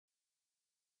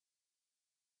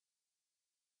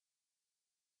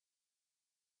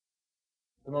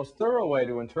The most thorough way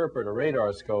to interpret a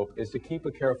radar scope is to keep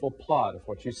a careful plot of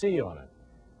what you see on it.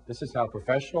 This is how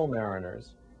professional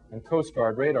mariners and Coast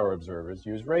Guard radar observers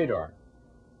use radar.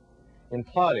 In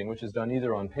plotting, which is done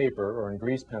either on paper or in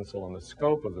grease pencil on the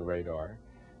scope of the radar,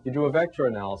 you do a vector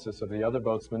analysis of the other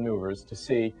boat's maneuvers to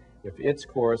see if its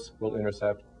course will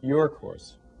intercept your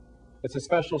course. It's a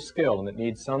special skill and it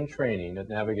needs some training at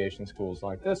navigation schools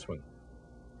like this one.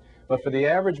 But for the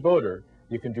average boater,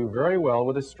 you can do very well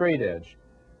with a straight edge,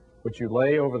 which you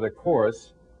lay over the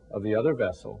course of the other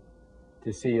vessel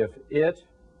to see if it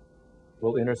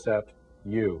will intercept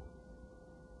you.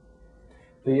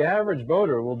 The average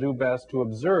boater will do best to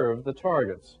observe the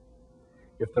targets.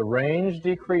 If the range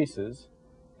decreases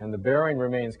and the bearing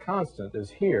remains constant, as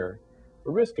here,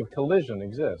 a risk of collision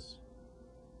exists.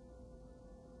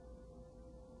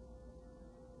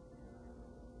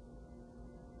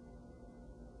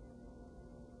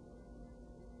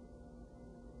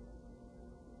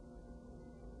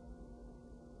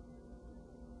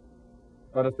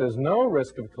 But if there's no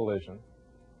risk of collision,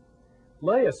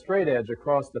 lay a straight edge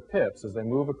across the pips as they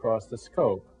move across the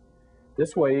scope.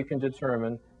 This way you can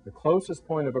determine the closest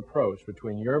point of approach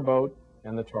between your boat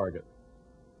and the target.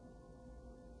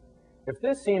 If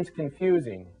this seems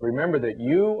confusing, remember that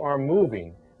you are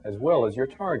moving as well as your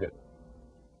target.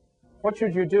 What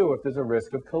should you do if there's a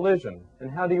risk of collision,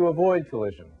 and how do you avoid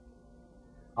collision?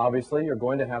 Obviously, you're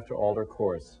going to have to alter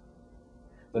course.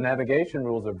 The navigation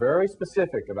rules are very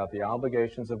specific about the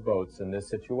obligations of boats in this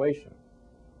situation.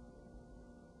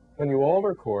 When you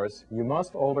alter course, you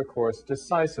must alter course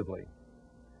decisively.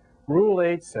 Rule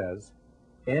 8 says,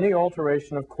 any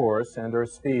alteration of course and/or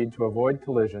speed to avoid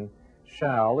collision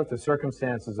shall, if the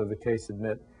circumstances of the case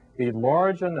admit, be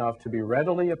large enough to be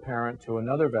readily apparent to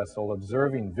another vessel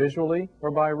observing visually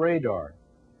or by radar.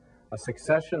 A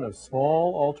succession of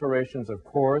small alterations of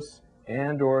course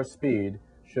and/or speed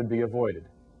should be avoided.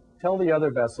 Tell the other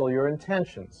vessel your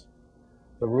intentions.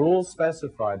 The rules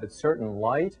specify that certain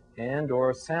light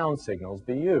and/or sound signals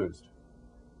be used.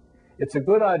 It's a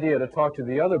good idea to talk to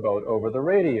the other boat over the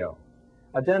radio.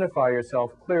 Identify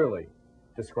yourself clearly.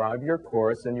 Describe your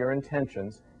course and your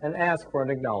intentions, and ask for an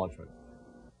acknowledgement.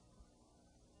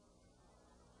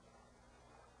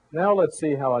 Now let's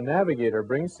see how a navigator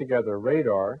brings together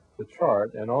radar, the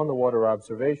chart, and on-the-water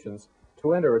observations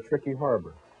to enter a tricky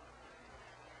harbor.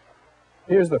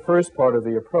 Here's the first part of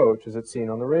the approach as it's seen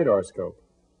on the radar scope.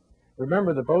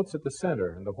 Remember, the boat's at the center,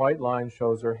 and the white line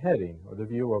shows her heading, or the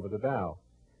view over the bow.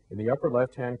 In the upper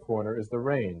left-hand corner is the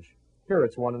range. Here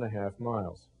it's 1.5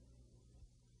 miles.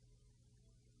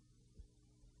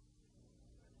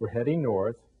 We're heading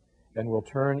north, and we'll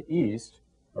turn east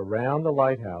around the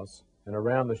lighthouse and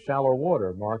around the shallow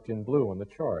water marked in blue on the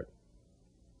chart.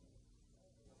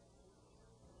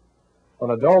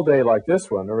 On a dull day like this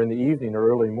one, or in the evening or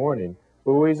early morning,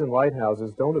 buoys and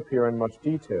lighthouses don't appear in much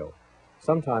detail.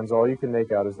 Sometimes all you can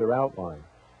make out is their outline.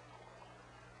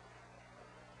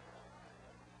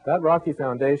 That rocky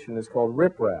foundation is called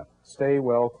riprap. Stay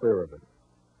well clear of it.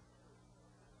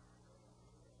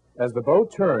 As the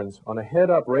boat turns on a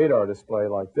head-up radar display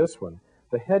like this one,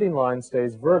 the heading line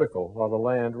stays vertical while the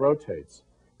land rotates.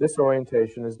 This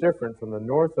orientation is different from the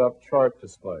north-up chart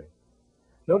display.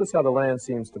 Notice how the land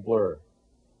seems to blur.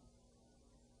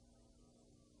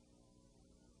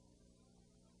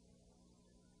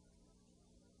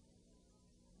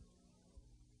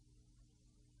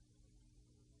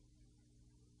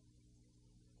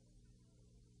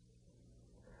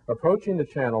 Approaching the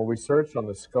channel, we search on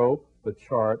the scope, the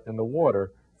chart, and the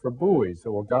water for buoys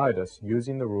that will guide us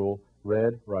using the rule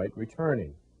red, right,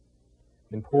 returning.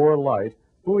 In poor light,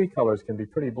 buoy colors can be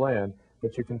pretty bland,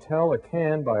 but you can tell a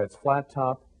can by its flat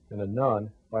top and a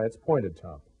nun by its pointed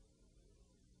top.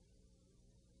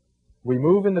 We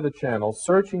move into the channel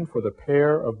searching for the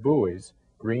pair of buoys,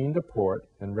 green to port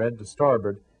and red to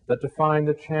starboard, that define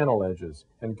the channel edges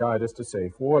and guide us to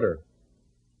safe water.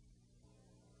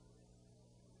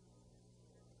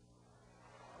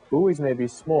 Buoys may be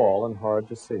small and hard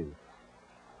to see.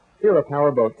 Here a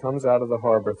powerboat comes out of the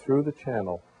harbor through the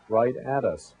channel right at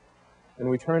us, and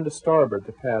we turn to starboard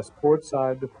to pass port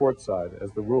side to port side as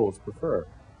the rules prefer.